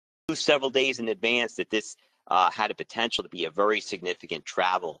several days in advance that this had a potential to be a very significant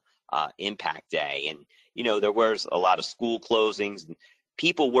travel impact day. And, you know, there was a lot of school closings, and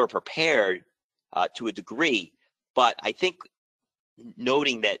people were prepared to a degree, but I think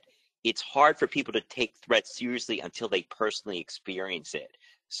noting that it's hard for people to take threats seriously until they personally experience it.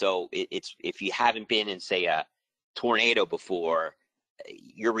 So it's if you haven't been in, say, a tornado before,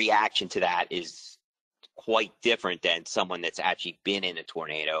 your reaction to that is quite different than someone that's actually been in a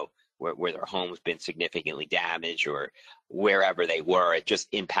tornado where their home's been significantly damaged or wherever they were. It just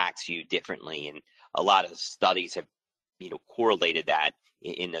impacts you differently. And a lot of studies have, you know, correlated that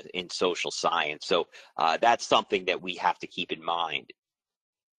in social science. So that's something that we have to keep in mind.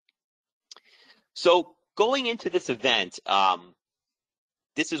 So going into this event,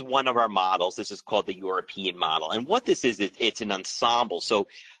 this is one of our models. This is called the European model. And what this is, it's an ensemble. So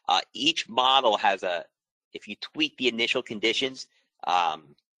each model has if you tweak the initial conditions,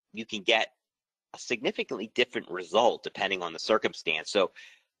 you can get a significantly different result depending on the circumstance. So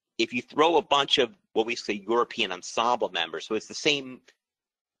if you throw a bunch of what we say European ensemble members, so it's the same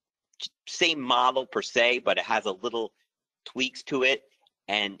model per se, but it has a little tweaks to it,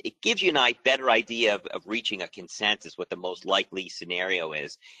 and it gives you a better idea of reaching a consensus what the most likely scenario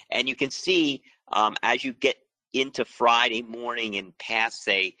is. And you can see as you get into Friday morning and past,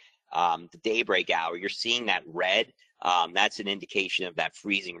 say, the daybreak hour, you're seeing that red. That's an indication of that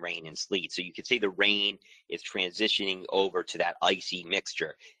freezing rain and sleet. So you can see the rain is transitioning over to that icy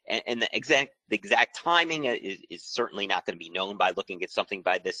mixture. And the exact timing is certainly not going to be known by looking at something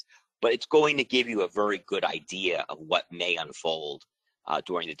by this, but it's going to give you a very good idea of what may unfold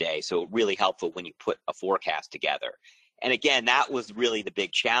during the day. So really helpful when you put a forecast together. And again, that was really the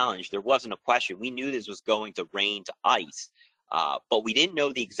big challenge. There wasn't a question. We knew this was going to rain to ice, but we didn't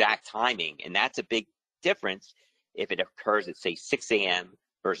know the exact timing. And that's a big difference. If it occurs at, say, 6 a.m.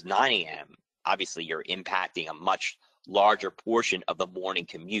 versus 9 a.m., obviously you're impacting a much larger portion of the morning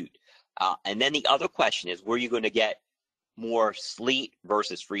commute. And then the other question is, were you going to get more sleet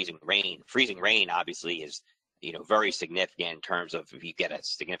versus freezing rain? Freezing rain obviously is, you know, very significant in terms of if you get a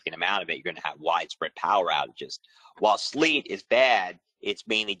significant amount of it, you're going to have widespread power outages. While sleet is bad, it's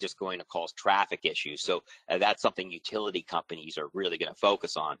mainly just going to cause traffic issues. So that's something utility companies are really going to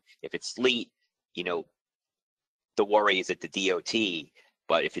focus on. If it's sleet, you know, the worry is at the DOT,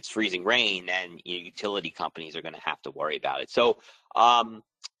 but if it's freezing rain, then utility companies are going to have to worry about it. So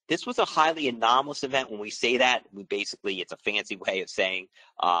this was a highly anomalous event. When we say that, it's a fancy way of saying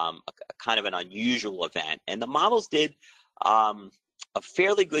kind of an unusual event. And the models did a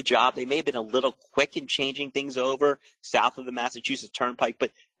fairly good job. They may have been a little quick in changing things over south of the Massachusetts Turnpike,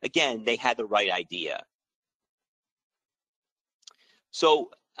 but again, they had the right idea.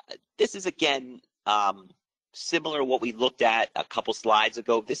 So this is, again, similar to what we looked at a couple slides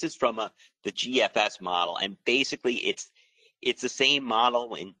ago. This is from the GFS model, and basically it's the same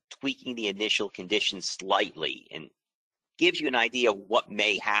model in tweaking the initial conditions slightly and gives you an idea of what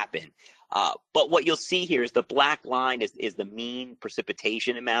may happen. But what you'll see here is the black line is the mean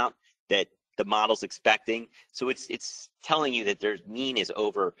precipitation amount that the model's expecting. So it's telling you that their mean is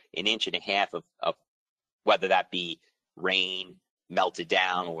over 1.5 inches of whether that be rain melted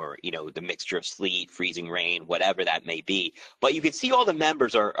down or, you know, the mixture of sleet, freezing rain, whatever that may be. But you can see all the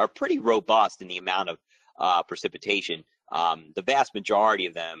members are pretty robust in the amount of precipitation. The vast majority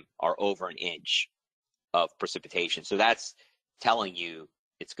of them are over 1 inch of precipitation. So that's telling you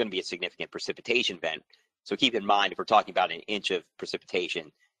it's going to be a significant precipitation event. So keep in mind, if we're talking about 1 inch of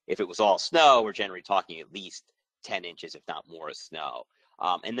precipitation, if it was all snow, we're generally talking at least 10 inches, if not more, of snow.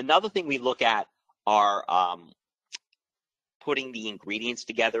 And another thing we look at are putting the ingredients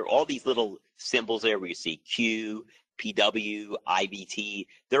together. All these little symbols there where you see Q, PW, IVT,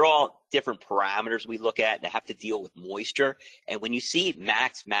 they're all different parameters we look at that have to deal with moisture. And when you see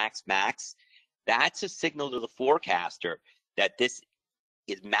max, max, max, that's a signal to the forecaster that this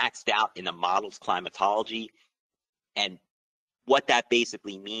is maxed out in the model's climatology. And what that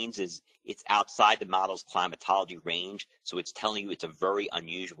basically means is it's outside the model's climatology range. So it's telling you it's a very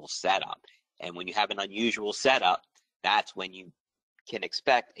unusual setup. And when you have an unusual setup, that's when you can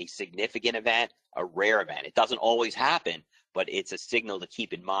expect a significant event, a rare event. It doesn't always happen, but it's a signal to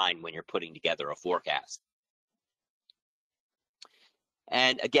keep in mind when you're putting together a forecast.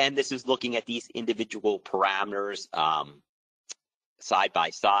 And again, this is looking at these individual parameters side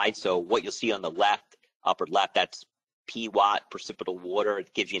by side. So what you'll see on the left, upper left, that's P-watt precipitable water.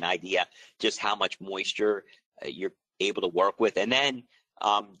 It gives you an idea just how much moisture you're able to work with. And then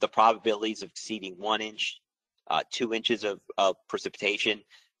the probabilities of exceeding 1 inch, 2 inches of precipitation.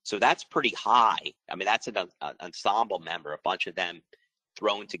 So that's pretty high. I mean, that's an ensemble member, a bunch of them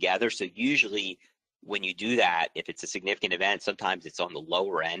thrown together. So usually when you do that, if it's a significant event, sometimes it's on the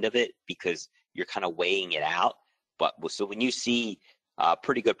lower end of it because you're kind of weighing it out. But so when you see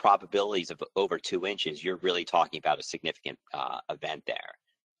pretty good probabilities of over 2 inches, you're really talking about a significant event there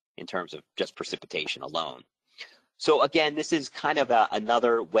in terms of just precipitation alone. So again, this is kind of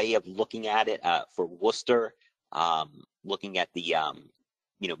another way of looking at it for Worcester, looking at the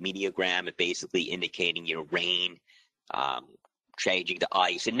mediogram and basically indicating rain changing to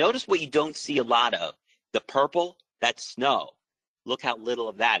ice. And notice what you don't see a lot of. The purple, that's snow. Look how little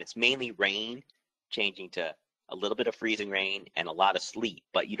of that. It's mainly rain changing to a little bit of freezing rain and a lot of sleet.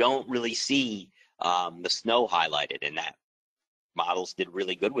 But you don't really see the snow highlighted, and that models did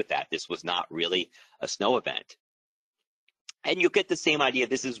really good with that. This was not really a snow event. And you'll get the same idea.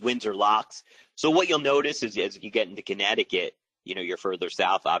 This is Windsor Locks. So what you'll notice is as you get into Connecticut, you're further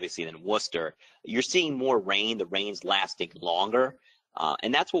south, obviously, than Worcester, you're seeing more rain. The rain's lasting longer.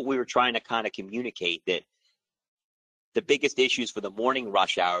 And that's what we were trying to kind of communicate, that the biggest issues for the morning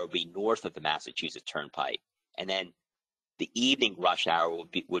rush hour would be north of the Massachusetts Turnpike. And then the evening rush hour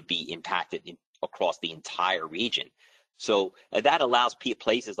would be impacted across the entire region. So that allows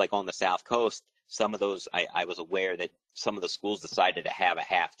places like on the South Coast, some of those, I was aware that some of the schools decided to have a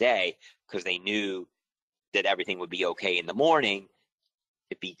half day because they knew that everything would be okay in the morning,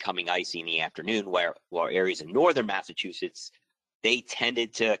 it becoming icy in the afternoon, while areas in northern Massachusetts, they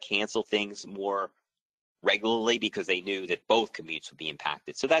tended to cancel things more regularly because they knew that both commutes would be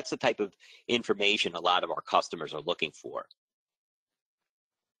impacted. So that's the type of information a lot of our customers are looking for.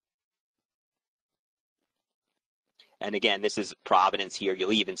 And again, this is Providence here.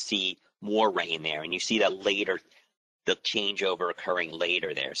 You'll even see more rain there, and you see that later, the changeover occurring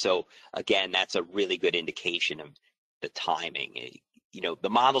later there. So again, that's a really good indication of the timing. The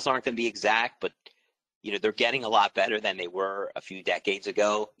models aren't going to be exact, but they're getting a lot better than they were a few decades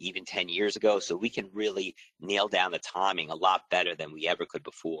ago, even 10 years ago. So we can really nail down the timing a lot better than we ever could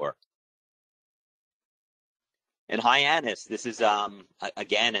before. And Hyannis, this is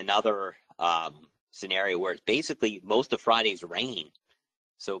again another scenario where it's basically most of Friday's rain.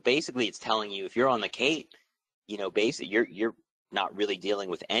 So basically, it's telling you if you're on the Cape, basically you're not really dealing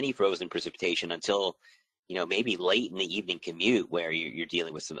with any frozen precipitation until maybe late in the evening commute, where you're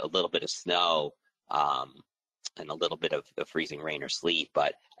dealing with a little bit of snow and a little bit of freezing rain or sleet.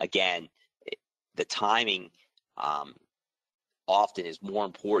 But again, the timing often is more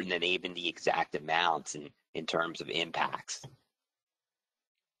important than even the exact amounts in terms of impacts.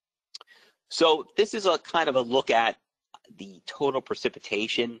 So this is a kind of a look at the total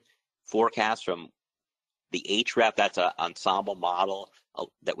precipitation forecast from the HREF. That's an ensemble model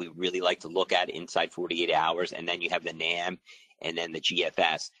that we really like to look at inside 48 hours. And then you have the NAM and then the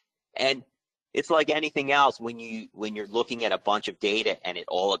GFS. And it's like anything else, when you're looking at a bunch of data and it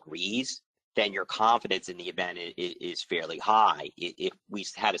all agrees, then your confidence in the event is fairly high. If we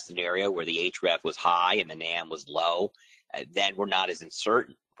had a scenario where the HREF was high and the NAM was low, then we're not as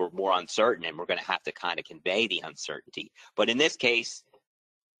uncertain. We're more uncertain, and we're going to have to kind of convey the uncertainty. But in this case,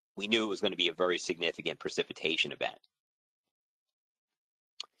 we knew it was going to be a very significant precipitation event.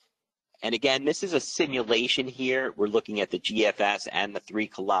 And again, this is a simulation here. We're looking at the GFS and the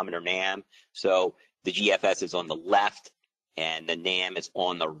 3-kilometer NAM. So the GFS is on the left and the NAM is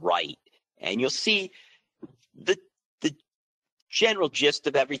on the right. And you'll see the general gist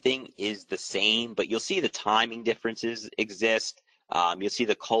of everything is the same, but you'll see the timing differences exist. You'll see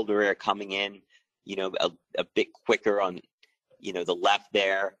the colder air coming in, a bit quicker on, the left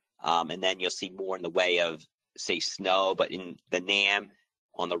there. And then you'll see more in the way of, say, snow. But in the NAM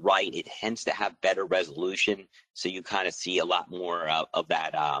on the right, it tends to have better resolution. So you kind of see a lot more of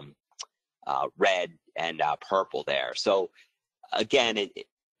that red and purple there. So again,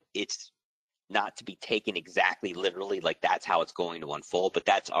 it's not to be taken exactly literally, like that's how it's going to unfold. But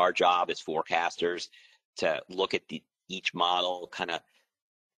that's our job as forecasters, to look at each model, kind of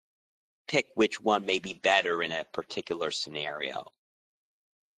pick which one may be better in a particular scenario.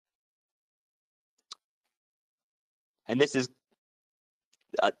 And this is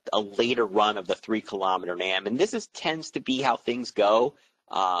a later run of the 3-kilometer NAM. And this tends to be how things go.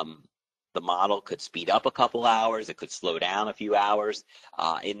 The model could speed up a couple hours. It could slow down a few hours.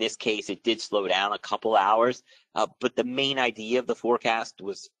 In this case, it did slow down a couple hours. But the main idea of the forecast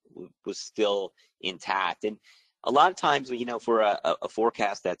was still intact. And a lot of times, for a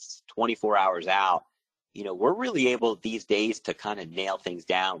forecast that's 24 hours out, we're really able these days to kind of nail things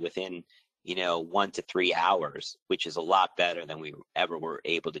down within 1 to 3 hours, which is a lot better than we ever were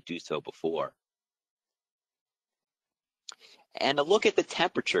able to do so before. And a look at the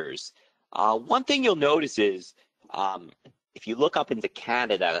temperatures. One thing you'll notice is if you look up into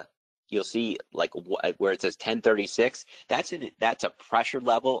Canada, you'll see like where it says 1036. That's a pressure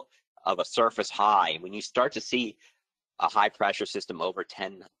level of a surface high. When you start to see a high pressure system over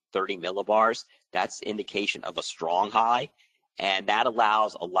 1030 millibars, that's indication of a strong high. And that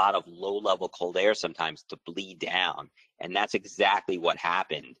allows a lot of low level cold air sometimes to bleed down. And that's exactly what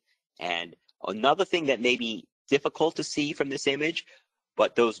happened. And another thing that may be difficult to see from this image,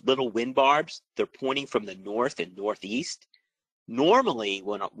 but those little wind barbs, they're pointing from the north and northeast. Normally,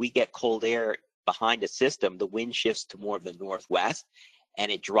 when we get cold air behind a system, the wind shifts to more of the northwest, and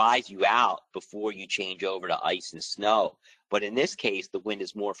it dries you out before you change over to ice and snow. But in this case, the wind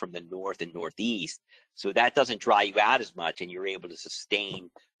is more from the north and northeast, so that doesn't dry you out as much, and you're able to sustain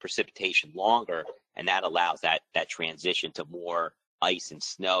precipitation longer, and that allows that transition to more ice and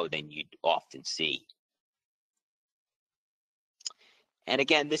snow than you'd often see. And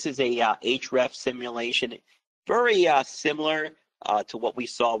again, this is a HREF simulation, very similar to what we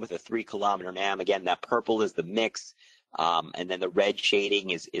saw with a 3-kilometer NAM. Again, that purple is the mix, and then the red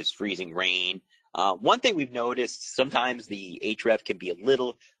shading is freezing rain. One thing we've noticed, sometimes the HREF can be a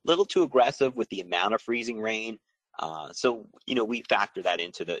little too aggressive with the amount of freezing rain. So, we factor that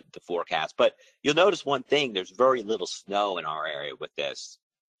into the forecast. But you'll notice one thing, there's very little snow in our area with this.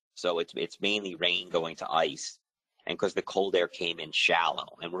 So it's mainly rain going to ice. And because the cold air came in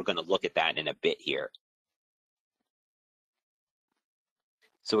shallow. And we're going to look at that in a bit here.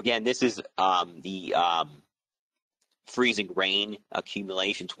 So again, this is the freezing rain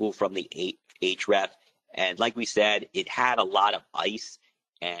accumulation tool from the HREF. And like we said, it had a lot of ice.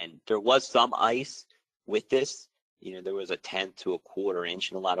 And there was some ice with this. There was a 1/10 to a 1/4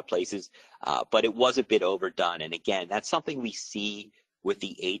 inch in a lot of places. But it was a bit overdone. And again, that's something we see with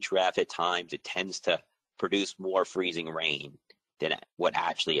the HREF at times. It tends to produce more freezing rain than what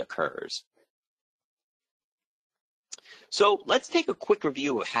actually occurs. So let's take a quick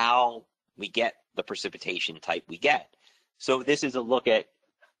review of how we get the precipitation type we get. So this is a look at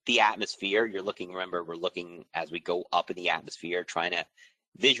the atmosphere. Remember, we're looking as we go up in the atmosphere, trying to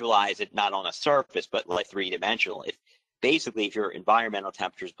visualize it not on a surface, but like 3-dimensional. If your environmental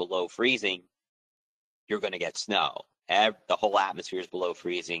temperature is below freezing, you're going to get snow. The whole atmosphere is below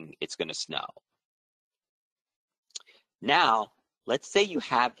freezing, it's going to snow. Now, let's say you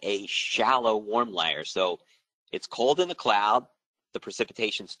have a shallow warm layer. So it's cold in the cloud, the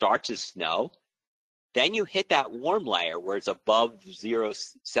precipitation starts as snow. Then you hit that warm layer where it's above 0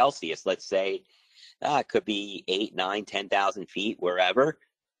 Celsius. Let's say it could be 8, 9, 10,000 feet, wherever.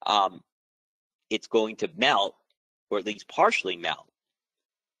 It's going to melt, or at least partially melt,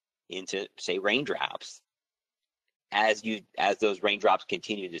 into, say, raindrops. As those raindrops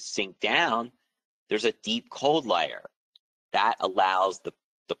continue to sink down, there's a deep cold layer that allows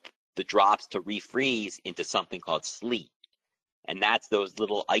the drops to refreeze into something called sleet. And that's those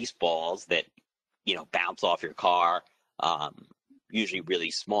little ice balls that, bounce off your car, usually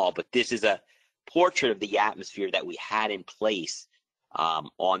really small. But this is a portrait of the atmosphere that we had in place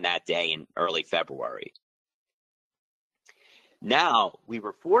on that day in early February. Now, we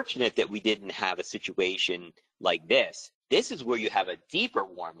were fortunate that we didn't have a situation like this. This is where you have a deeper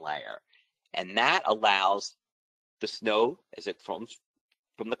warm layer, and that allows the snow, as it comes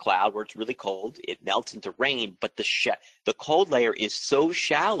from the cloud where it's really cold, it melts into rain, but the cold layer is so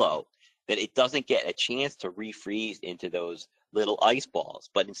shallow that it doesn't get a chance to refreeze into those little ice balls,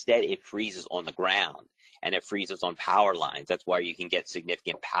 but instead it freezes on the ground, and it freezes on power lines. That's why you can get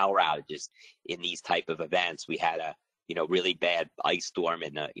significant power outages in these type of events. We had a really bad ice storm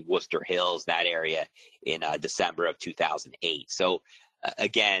in the Worcester Hills, that area, in December of 2008. So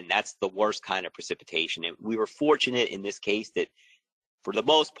again, that's the worst kind of precipitation. And we were fortunate in this case that for the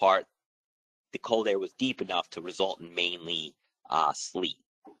most part, the cold air was deep enough to result in mainly sleet.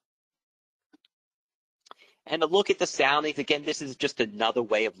 And to look at the soundings, again, this is just another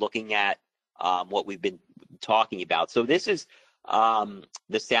way of looking at what we've been talking about. So this is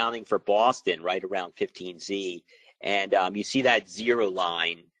the sounding for Boston, right around 15Z. And you see that 0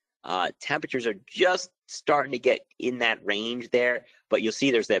 line. Temperatures are just starting to get in that range there, but you'll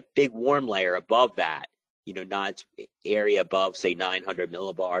see there's that big warm layer above that, not area above, say, 900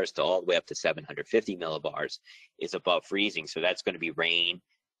 millibars to all the way up to 750 millibars is above freezing. So that's going to be rain.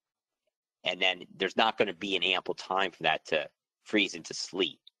 And then there's not going to be an ample time for that to freeze into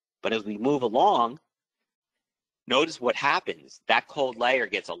sleet. But as we move along, notice what happens. That cold layer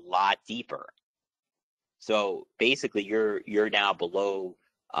gets a lot deeper. So basically, you're now below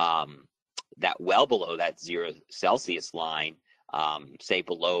well below that 0 Celsius line, say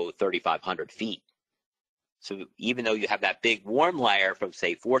below 3,500 feet. So even though you have that big warm layer from,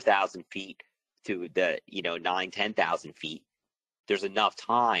 say, 4,000 feet to the 9, 10,000 feet, there's enough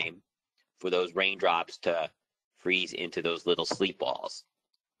time for those raindrops to freeze into those little sleet balls.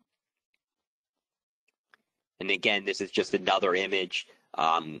 And again, this is just another image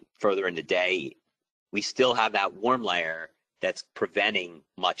further in the day. We still have that warm layer that's preventing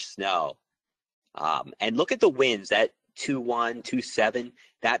much snow. And look at the winds, that 2.1, 2.7,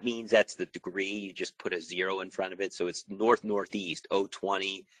 that means that's the degree. You just put a 0 in front of it. So it's north-northeast,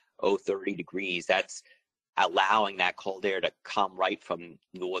 020, 030 degrees. That's allowing that cold air to come right from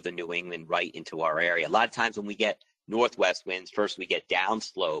northern New England right into our area. A lot of times when we get northwest winds, first we get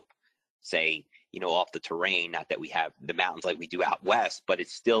downslope, say, off the terrain, not that we have the mountains like we do out west, but it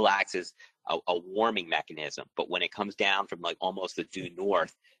still acts as a warming mechanism. But when it comes down from like almost the due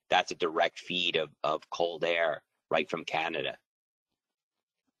north, that's a direct feed of cold air right from Canada.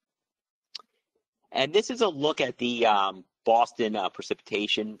 And this is a look at the Boston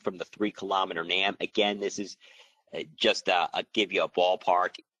precipitation from the 3-kilometer NAM. Again, this is just give you a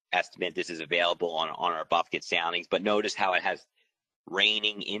ballpark estimate. This is available on our Buffett soundings, but notice how it has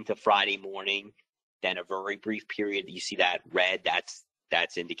raining into Friday morning, then a very brief period. You see that red,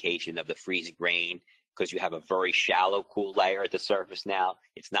 that's indication of the freezing rain, because you have a very shallow cool layer at the surface now.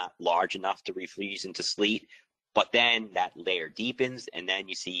 It's not large enough to refreeze into sleet, but then that layer deepens, and then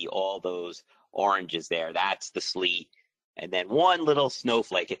you see all those oranges there. That's the sleet, and then one little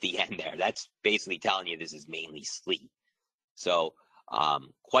snowflake at the end there. That's basically telling you this is mainly sleet. So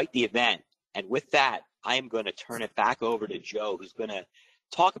quite the event. And with that, I am going to turn it back over to Joe, who's going to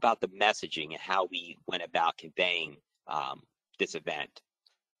talk about the messaging and how we went about conveying this event.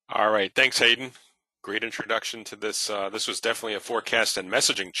 All right. Thanks, Hayden. Great introduction to this. This was definitely a forecast and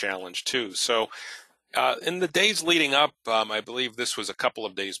messaging challenge, too. So in the days leading up, I believe this was a couple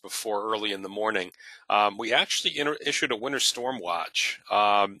of days before, early in the morning, we actually issued a winter storm watch.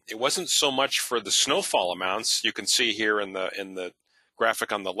 It wasn't so much for the snowfall amounts. You can see here in the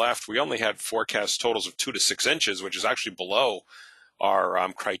graphic on the left, we only had forecast totals of 2 to 6 inches, which is actually below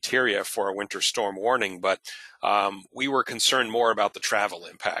our criteria for a winter storm warning. But we were concerned more about the travel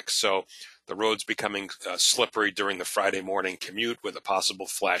impacts. So the roads becoming slippery during the Friday morning commute with a possible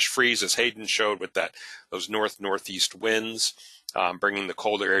flash freeze, as Hayden showed, with those northeast winds, bringing the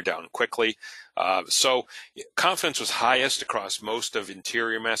colder air down quickly. So confidence was highest across most of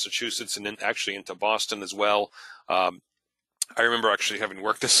interior Massachusetts and actually into Boston as well. I remember actually having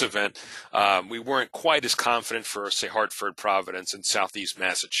worked this event. We weren't quite as confident for, say, Hartford, Providence, and southeast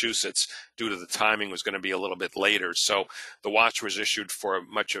Massachusetts due to the timing was going to be a little bit later. So the watch was issued for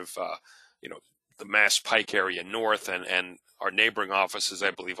much of the Mass Pike area north, and our neighboring offices,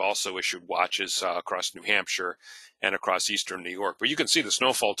 I believe, also issued watches across New Hampshire and across eastern New York. But you can see the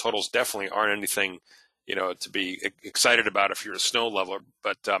snowfall totals definitely aren't anything to be excited about if you're a snow leveler.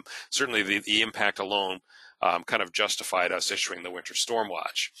 But certainly the impact alone kind of justified us issuing the winter storm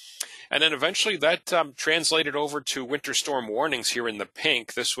watch. And then eventually that translated over to winter storm warnings here in the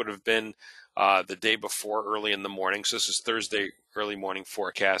pink. This would have been the day before, early in the morning. So this is Thursday early morning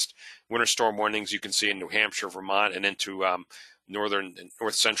forecast. Winter storm warnings you can see in New Hampshire, Vermont, and into northern,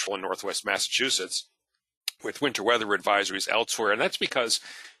 north central, and northwest Massachusetts, with winter weather advisories elsewhere. And that's because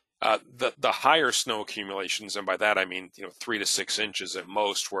the higher snow accumulations, and by that I mean 3 to 6 inches at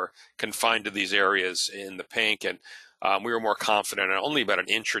most, were confined to these areas in the pink, and we were more confident in only about an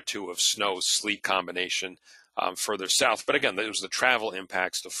inch or two of snow-sleet combination further south. But again, it was the travel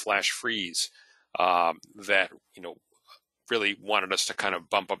impacts, the flash freeze, that really wanted us to kind of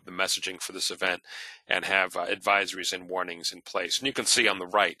bump up the messaging for this event and have advisories and warnings in place. And you can see on the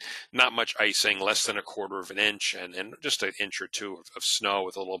right, not much icing, less than 1/4 of an inch, and just an inch or two of snow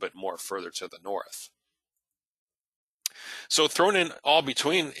with a little bit more further to the north. So thrown in all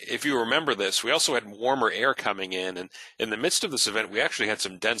between, if you remember this, we also had warmer air coming in. And in the midst of this event, we actually had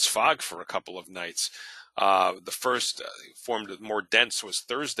some dense fog for a couple of nights. The first formed more dense was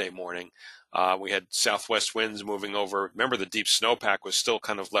Thursday morning. We had southwest winds moving over. Remember, the deep snowpack was still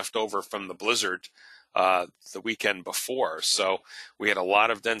kind of left over from the blizzard the weekend before. So we had a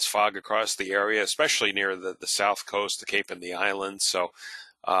lot of dense fog across the area, especially near the south coast, the Cape and the islands. So,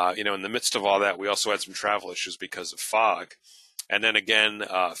 in the midst of all that, we also had some travel issues because of fog. And then again,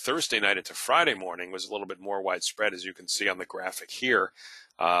 Thursday night into Friday morning was a little bit more widespread, as you can see on the graphic here.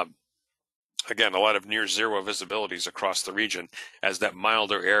 Again, a lot of near zero visibilities across the region as that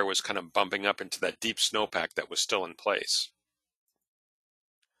milder air was kind of bumping up into that deep snowpack that was still in place.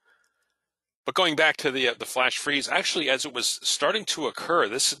 But going back to the flash freeze, actually, as it was starting to occur,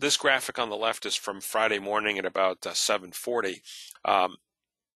 this graphic on the left is from Friday morning at about 7:40.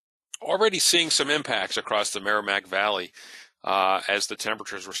 Already seeing some impacts across the Merrimack Valley. as the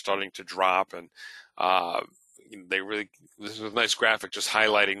temperatures were starting to drop, and this was a nice graphic just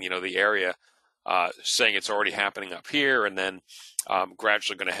highlighting the area, saying it's already happening up here, and then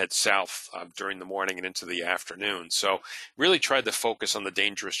gradually going to head south during the morning and into the afternoon. So really tried to focus on the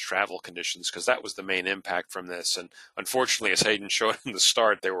dangerous travel conditions, because that was the main impact from this. And unfortunately, as Hayden showed in the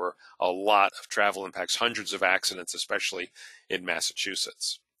start, there were a lot of travel impacts, hundreds of accidents, especially in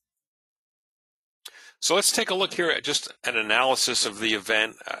Massachusetts. So let's take a look here at just an analysis of the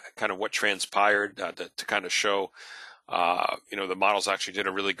event, kind of what transpired, to kind of show the models actually did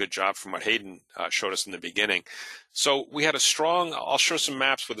a really good job from what Hayden showed us in the beginning. So we had I'll show some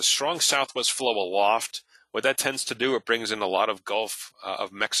maps with a strong southwest flow aloft. What that tends to do, it brings in a lot of Gulf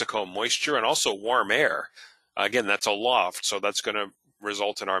of Mexico moisture and also warm air. Again, that's aloft, so that's going to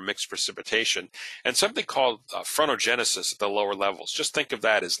result in our mixed precipitation, and something called frontogenesis at the lower levels. Just think of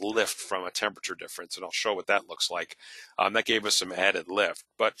that as lift from a temperature difference, and I'll show what that looks like. That gave us some added lift.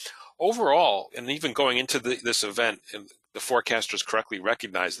 But overall, and even going into this event, and the forecasters correctly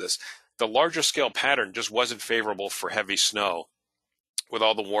recognized this, the larger scale pattern just wasn't favorable for heavy snow with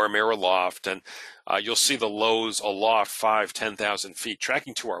all the warm air aloft, and you'll see the lows aloft 5,000-10,000 feet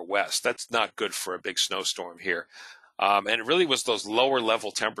tracking to our west. That's not good for a big snowstorm here. And it really was those lower level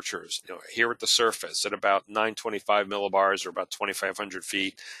temperatures, here at the surface at about 925 millibars, or about 2,500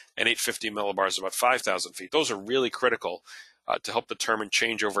 feet, and 850 millibars, about 5,000 feet. Those are really critical to help determine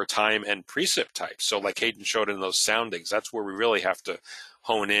change over time and precip types. So like Hayden showed in those soundings, that's where we really have to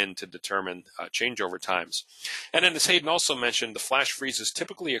hone in to determine changeover times. And then, as Hayden also mentioned, the flash freezes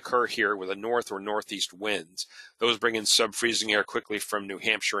typically occur here with a north or northeast winds. Those bring in sub-freezing air quickly from New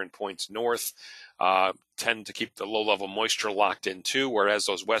Hampshire and points north, tend to keep the low-level moisture locked in too, whereas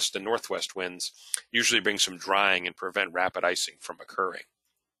those west and northwest winds usually bring some drying and prevent rapid icing from occurring.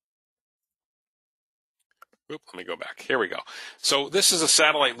 Let me go back. Here we go. So this is a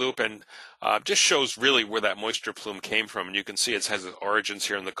satellite loop, and just shows really where that moisture plume came from. And you can see it has its origins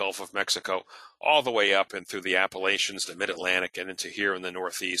here in the Gulf of Mexico, all the way up and through the Appalachians, the Mid-Atlantic, and into here in the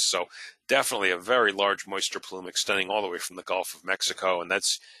Northeast. So definitely a very large moisture plume extending all the way from the Gulf of Mexico. And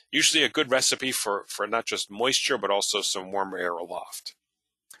that's usually a good recipe for not just moisture, but also some warmer air aloft.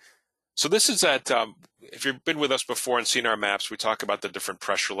 So this is if you've been with us before and seen our maps, we talk about the different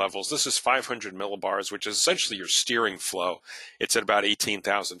pressure levels. This is 500 millibars, which is essentially your steering flow. It's at about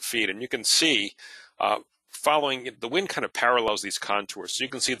 18,000 feet. And you can see, following the wind kind of parallels these contours. So you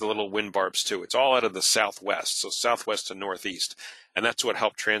can see the little wind barbs too. It's all out of the southwest, so southwest to northeast. And that's what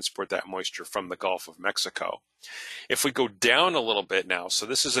helped transport that moisture from the Gulf of Mexico. If we go down a little bit now, so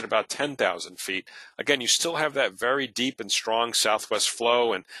this is at about 10,000 feet, again, you still have that very deep and strong southwest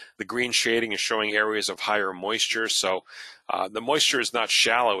flow, and the green shading is showing areas of higher moisture. So the moisture is not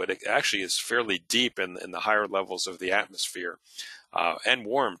shallow. It actually is fairly deep in the higher levels of the atmosphere, and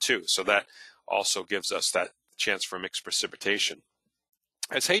warm too. So that also gives us that chance for mixed precipitation.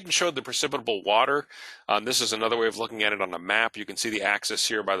 As Hayden showed the precipitable water, this is another way of looking at it on a map. You can see the axis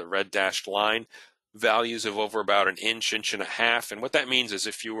here by the red dashed line. Values of over about an inch and a half. And what that means is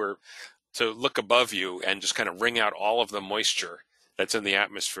if you were to look above you and just kind of wring out all of the moisture that's in the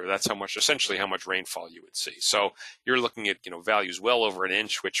atmosphere, that's essentially how much rainfall you would see. So you're looking at, values well over an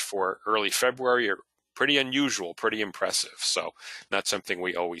inch, which for early February are pretty unusual, pretty impressive. So not something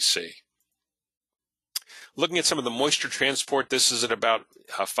we always see. Looking at some of the moisture transport, this is at about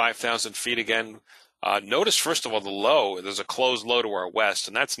 5,000 feet again. Notice, first of all, the low. There's a closed low to our west,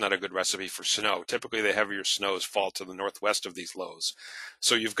 and that's not a good recipe for snow. Typically, the heavier snows fall to the northwest of these lows.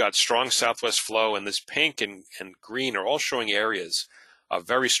 So you've got strong southwest flow, and this pink and green are all showing areas of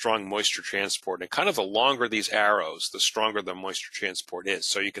very strong moisture transport. And kind of the longer these arrows, the stronger the moisture transport is.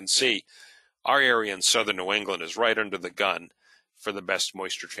 So you can see our area in southern New England is right under the gun for the best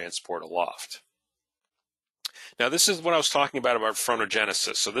moisture transport aloft. Now, this is what I was talking about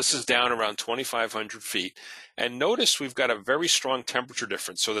frontogenesis. So this is down around 2,500 feet. And notice we've got a very strong temperature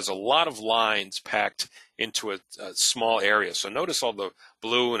difference. So there's a lot of lines packed into a small area. So notice all the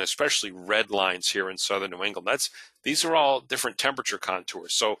blue and especially red lines here in southern New England. These are all different temperature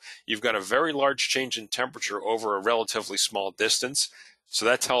contours. So you've got a very large change in temperature over a relatively small distance. So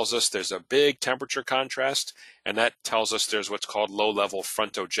that tells us there's a big temperature contrast, and that tells us there's what's called low-level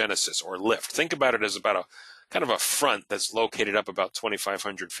frontogenesis, or lift. Think about it as about a kind of a front that's located up about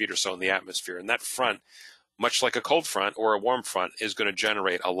 2,500 feet or so in the atmosphere. And that front, much like a cold front or a warm front, is going to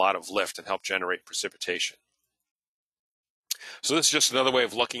generate a lot of lift and help generate precipitation. So this is just another way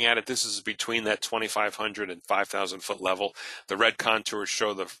of looking at it. This is between that 2,500 and 5,000 foot level. The red contours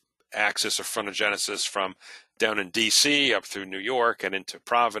show the axis of frontogenesis from down in D.C., up through New York, and into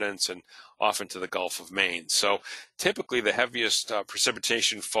Providence, and off into the Gulf of Maine. So typically the heaviest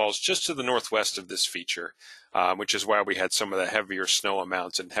precipitation falls just to the northwest of this feature, which is why we had some of the heavier snow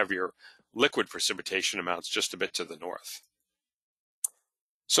amounts and heavier liquid precipitation amounts just a bit to the north.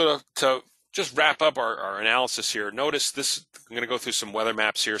 So to just wrap up our analysis here, notice this, I'm going to go through some weather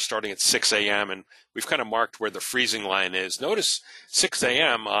maps here starting at 6 a.m. and we've kind of marked where the freezing line is. Notice 6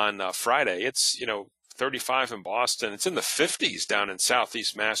 a.m. on Friday, it's, 35 in Boston. It's in the 50s down in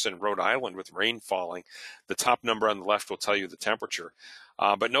southeast Mass and Rhode Island with rain falling. The top number on the left will tell you the temperature.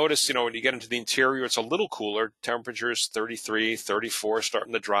 But notice, when you get into the interior, it's a little cooler. Temperatures 33, 34,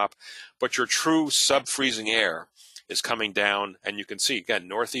 starting to drop. But your true sub-freezing air is coming down, and you can see, again,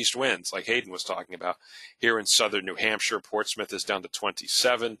 northeast winds, like Hayden was talking about. Here in southern New Hampshire, Portsmouth is down to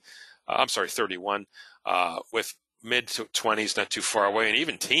 31, with mid to 20s not too far away, and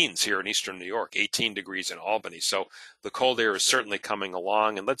even teens here in eastern New York, 18 degrees in Albany. So the cold air is certainly coming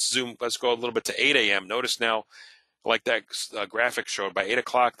along. And let's go a little bit to 8 a.m. Notice now, like that graphic showed, by 8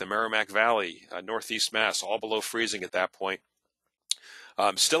 o'clock, the Merrimack Valley, northeast Mass, all below freezing at that point.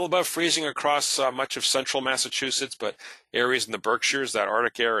 Still above freezing across much of central Massachusetts, but areas in the Berkshires, that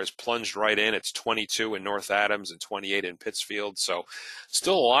Arctic air has plunged right in. It's 22 in North Adams and 28 in Pittsfield. So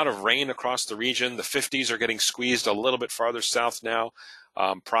still a lot of rain across the region. The 50s are getting squeezed a little bit farther south now,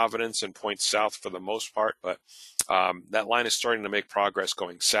 Providence and points south for the most part, but that line is starting to make progress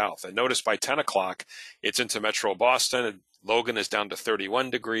going south. And notice by 10 o'clock, it's into Metro Boston, and Logan is down to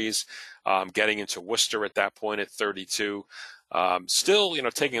 31 degrees, getting into Worcester at that point at 32. Still,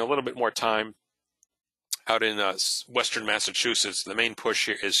 taking a little bit more time out in western Massachusetts. The main push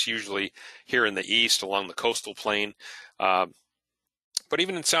here is usually here in the east along the coastal plain. But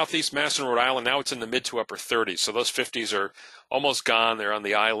even in southeast Mass and Rhode Island, now it's in the mid to upper 30s. So those 50s are almost gone. They're on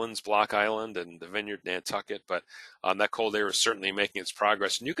the islands, Block Island and the Vineyard, Nantucket. But that cold air is certainly making its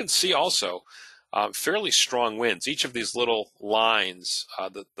progress. And you can see also fairly strong winds. Each of these little lines,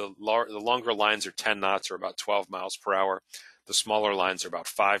 the longer lines are 10 knots or about 12 miles per hour. The smaller lines are about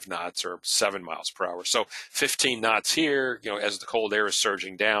 5 knots or 7 miles per hour. So 15 knots here, as the cold air is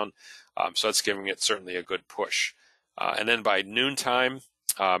surging down. So that's giving it certainly a good push. And then by noontime,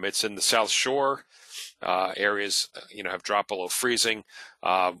 it's in the South Shore. Areas, have dropped below freezing.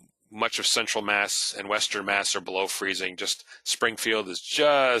 Much of central Mass and western Mass are below freezing. Just Springfield is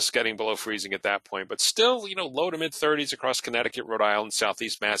just getting below freezing at that point. But still, low to mid 30s across Connecticut, Rhode Island,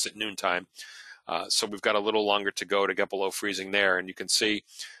 southeast Mass at noontime. So we've got a little longer to go to get below freezing there. And you can see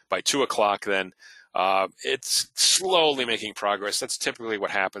by 2 o'clock then, it's slowly making progress. That's typically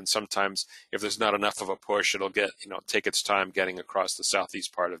what happens. Sometimes if there's not enough of a push, it'll take its time getting across the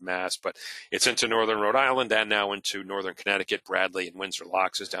southeast part of Mass. But it's into northern Rhode Island and now into northern Connecticut. Bradley and Windsor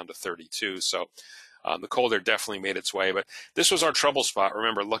Locks is down to 32. So the cold air definitely made its way. But this was our trouble spot.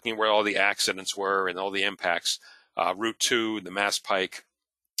 Remember, looking where all the accidents were and all the impacts. Route 2, the Mass Pike.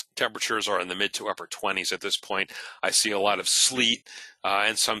 Temperatures are in the mid to upper 20s at this point. I see a lot of sleet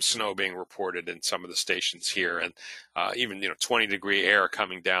and some snow being reported in some of the stations here, and even 20-degree air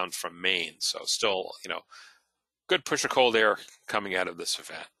coming down from Maine. So still, good push of cold air coming out of this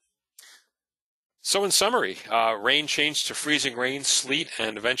event. So in summary, rain changed to freezing rain, sleet,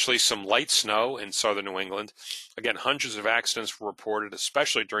 and eventually some light snow in southern New England. Again, hundreds of accidents were reported,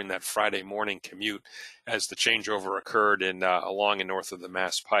 especially during that Friday morning commute as the changeover occurred along and north of the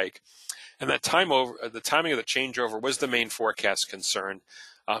Mass Pike. And the timing of the changeover was the main forecast concern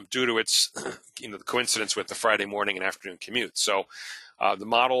due to its, the coincidence with the Friday morning and afternoon commute. So the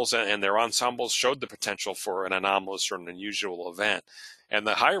models and their ensembles showed the potential for an anomalous or an unusual event. And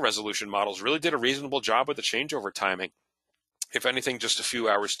the higher resolution models really did a reasonable job with the changeover timing. If anything, just a few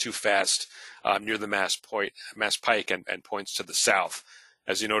hours too fast near the Mass Pike and points to the south.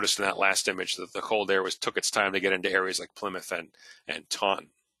 As you noticed in that last image, that the cold air took its time to get into areas like Plymouth and Taunton.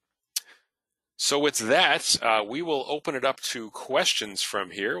 So with that, we will open it up to questions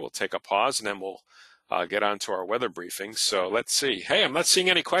from here. We'll take a pause and then we'll get on to our weather briefing. So let's see. Hey, I'm not seeing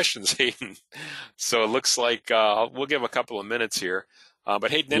any questions, Hayden. So it looks like we'll give a couple of minutes here.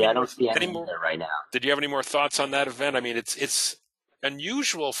 But Hayden, I don't see any more right now. Did you have any more thoughts on that event? I mean, it's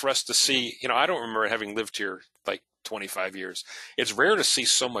unusual for us to see. I don't remember having lived here like 25 years. It's rare to see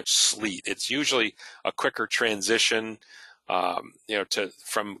so much sleet. It's usually a quicker transition,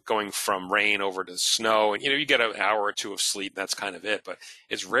 from going from rain over to snow, and you get an hour or two of sleet, and that's kind of it. But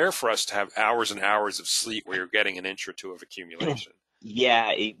it's rare for us to have hours and hours of sleet where you're getting an inch or two of accumulation.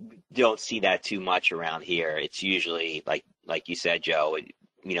 Yeah, don't see that too much around here. It's usually like you said, Joe,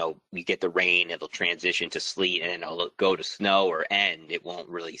 you get the rain, it'll transition to sleet, and then it'll go to snow or end. It won't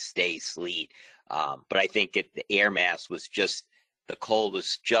really stay sleet. But I think the air mass was just, the cold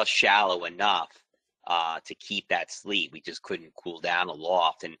was just shallow enough to keep that sleet. We just couldn't cool down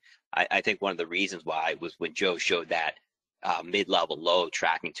aloft. And I think one of the reasons why was when Joe showed that mid-level low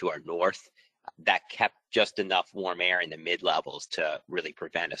tracking to our north, that kept just enough warm air in the mid-levels to really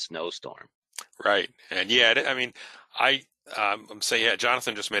prevent a snowstorm. Right. And yeah, I mean, I'm saying, yeah,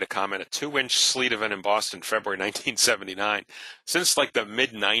 Jonathan just made a comment, a 2-inch sleet event in Boston, February 1979. Since like the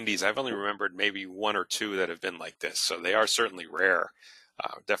mid 90s, I've only remembered maybe one or two that have been like this. So they are certainly rare,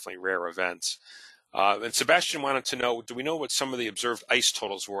 definitely rare events. And Sebastian wanted to know, do we know what some of the observed ice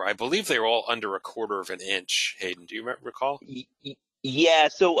totals were? I believe they were all under 1/4 of an inch. Hayden, do you recall? Yeah,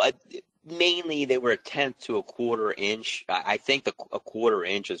 so mainly they were a tenth to a quarter inch. I think a quarter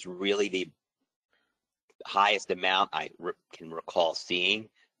inch is really the highest amount can recall seeing.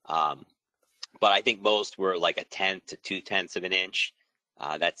 Um, but I think most were like a tenth to 2/10 of an inch.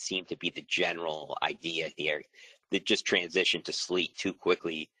 That seemed to be the general idea here. That just transitioned to sleet too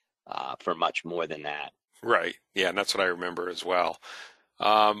quickly for much more than that. Right. Yeah, and that's what I remember as well.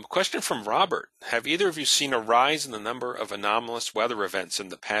 Question from Robert. Have either of you seen a rise in the number of anomalous weather events in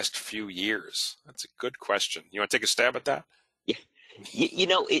the past few years? That's a good question. You want to take a stab at that? Yeah,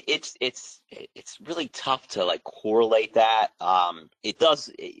 it's really tough to like correlate that. It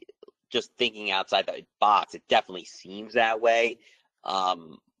does. Just thinking outside the box, it definitely seems that way.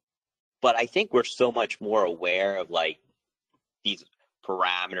 Um, but I think we're so much more aware of like these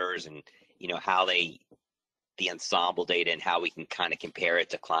parameters and how the ensemble data and how we can kind of compare it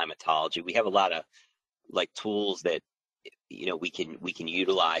to climatology. We have a lot of like tools that we can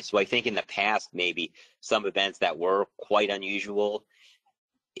utilize. So I think in the past maybe some events that were quite unusual,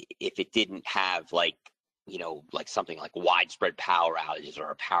 if it didn't have like something like widespread power outages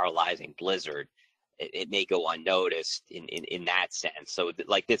or a paralyzing blizzard, it may go unnoticed in that sense. So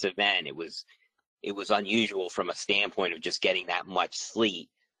like this event, it was unusual from a standpoint of just getting that much sleet.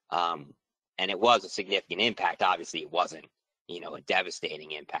 And it was a significant impact. Obviously, it wasn't, a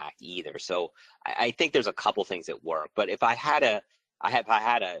devastating impact either. So I think there's a couple things that work. But if I had a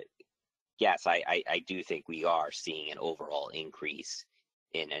guess, I do think we are seeing an overall increase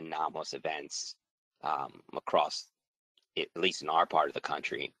in anomalous events across, at least in our part of the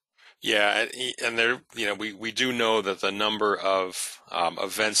country. Yeah, and there, we do know that the number of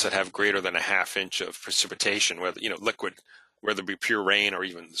events that have greater than a half inch of precipitation, whether liquid, whether it be pure rain or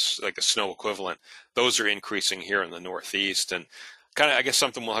even like a snow equivalent, those are increasing here in the Northeast. And kind of, I guess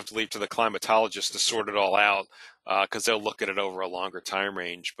something we'll have to leave to the climatologists to sort it all out because they'll look at it over a longer time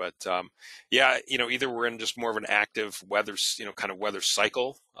range. But yeah, either we're in just more of an active weather, kind of weather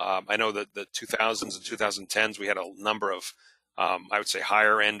cycle. I know that the 2000s and 2010s we had a number of I would say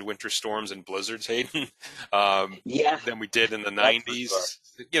higher end winter storms and blizzards, Hayden, Yeah, than we did in the that's for sure.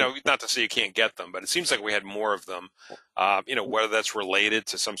 90s. Not to say you can't get them, but it seems like we had more of them. Whether that's related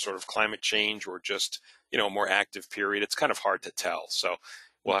to some sort of climate change or just, a more active period, it's kind of hard to tell. So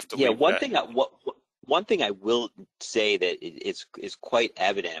we'll have to Yeah, leave one that. thing one thing I will say that is quite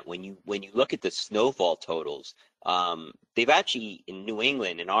evident when you look at the snowfall totals. They've actually in New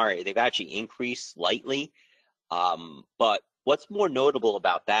England in our area they've actually increased slightly. But what's more notable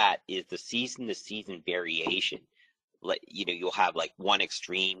about that is the season to season variation. Like you'll have like one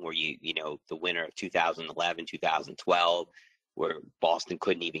extreme where the winter of 2011, 2012, where Boston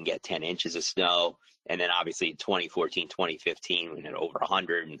couldn't even get 10 inches of snow, and then obviously 2014, 2015 when it over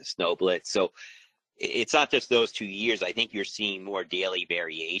 100 and the snow blitz. So it's not just those 2 years. I think you're seeing more daily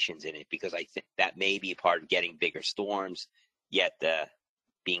variations in it because I think that may be a part of getting bigger storms, yet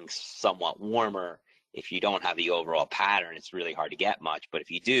being somewhat warmer. If you don't have the overall pattern, it's really hard to get much. But if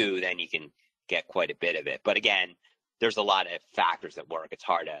you do, then you can get quite a bit of it. But again, there's a lot of factors that work. It's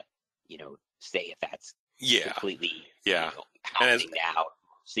hard to, say if that's Yeah, completely, yeah. And as happening now.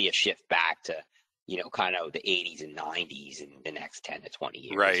 See a shift back to, kind of the 80s and 90s in the next 10 to 20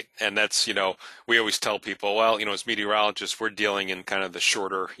 years. Right. And that's, we always tell people, well, as meteorologists, we're dealing in kind of the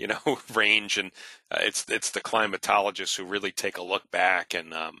shorter, range. And it's the climatologists who really take a look back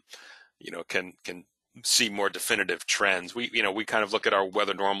and, can see more definitive trends. We kind of look at our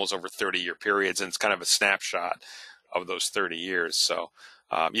weather normals over 30-year periods, and it's kind of a snapshot of those 30 years. So,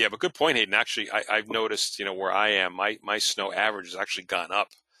 yeah, but good point, Hayden. Actually, I've noticed, where I am, my snow average has actually gone up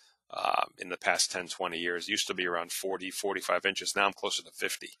in the past 10, 20 years. It used to be around 40, 45 inches. Now I'm closer to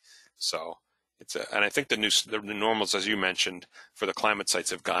 50. So and I think the normals, as you mentioned, for the climate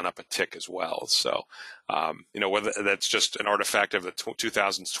sites have gone up a tick as well. So, whether that's just an artifact of the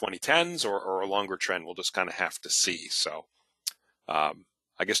 2000s, 2010s or a longer trend, we'll just kind of have to see. So,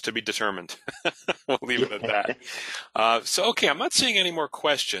 I guess to be determined. We'll leave it at that. So, okay, I'm not seeing any more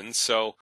questions. So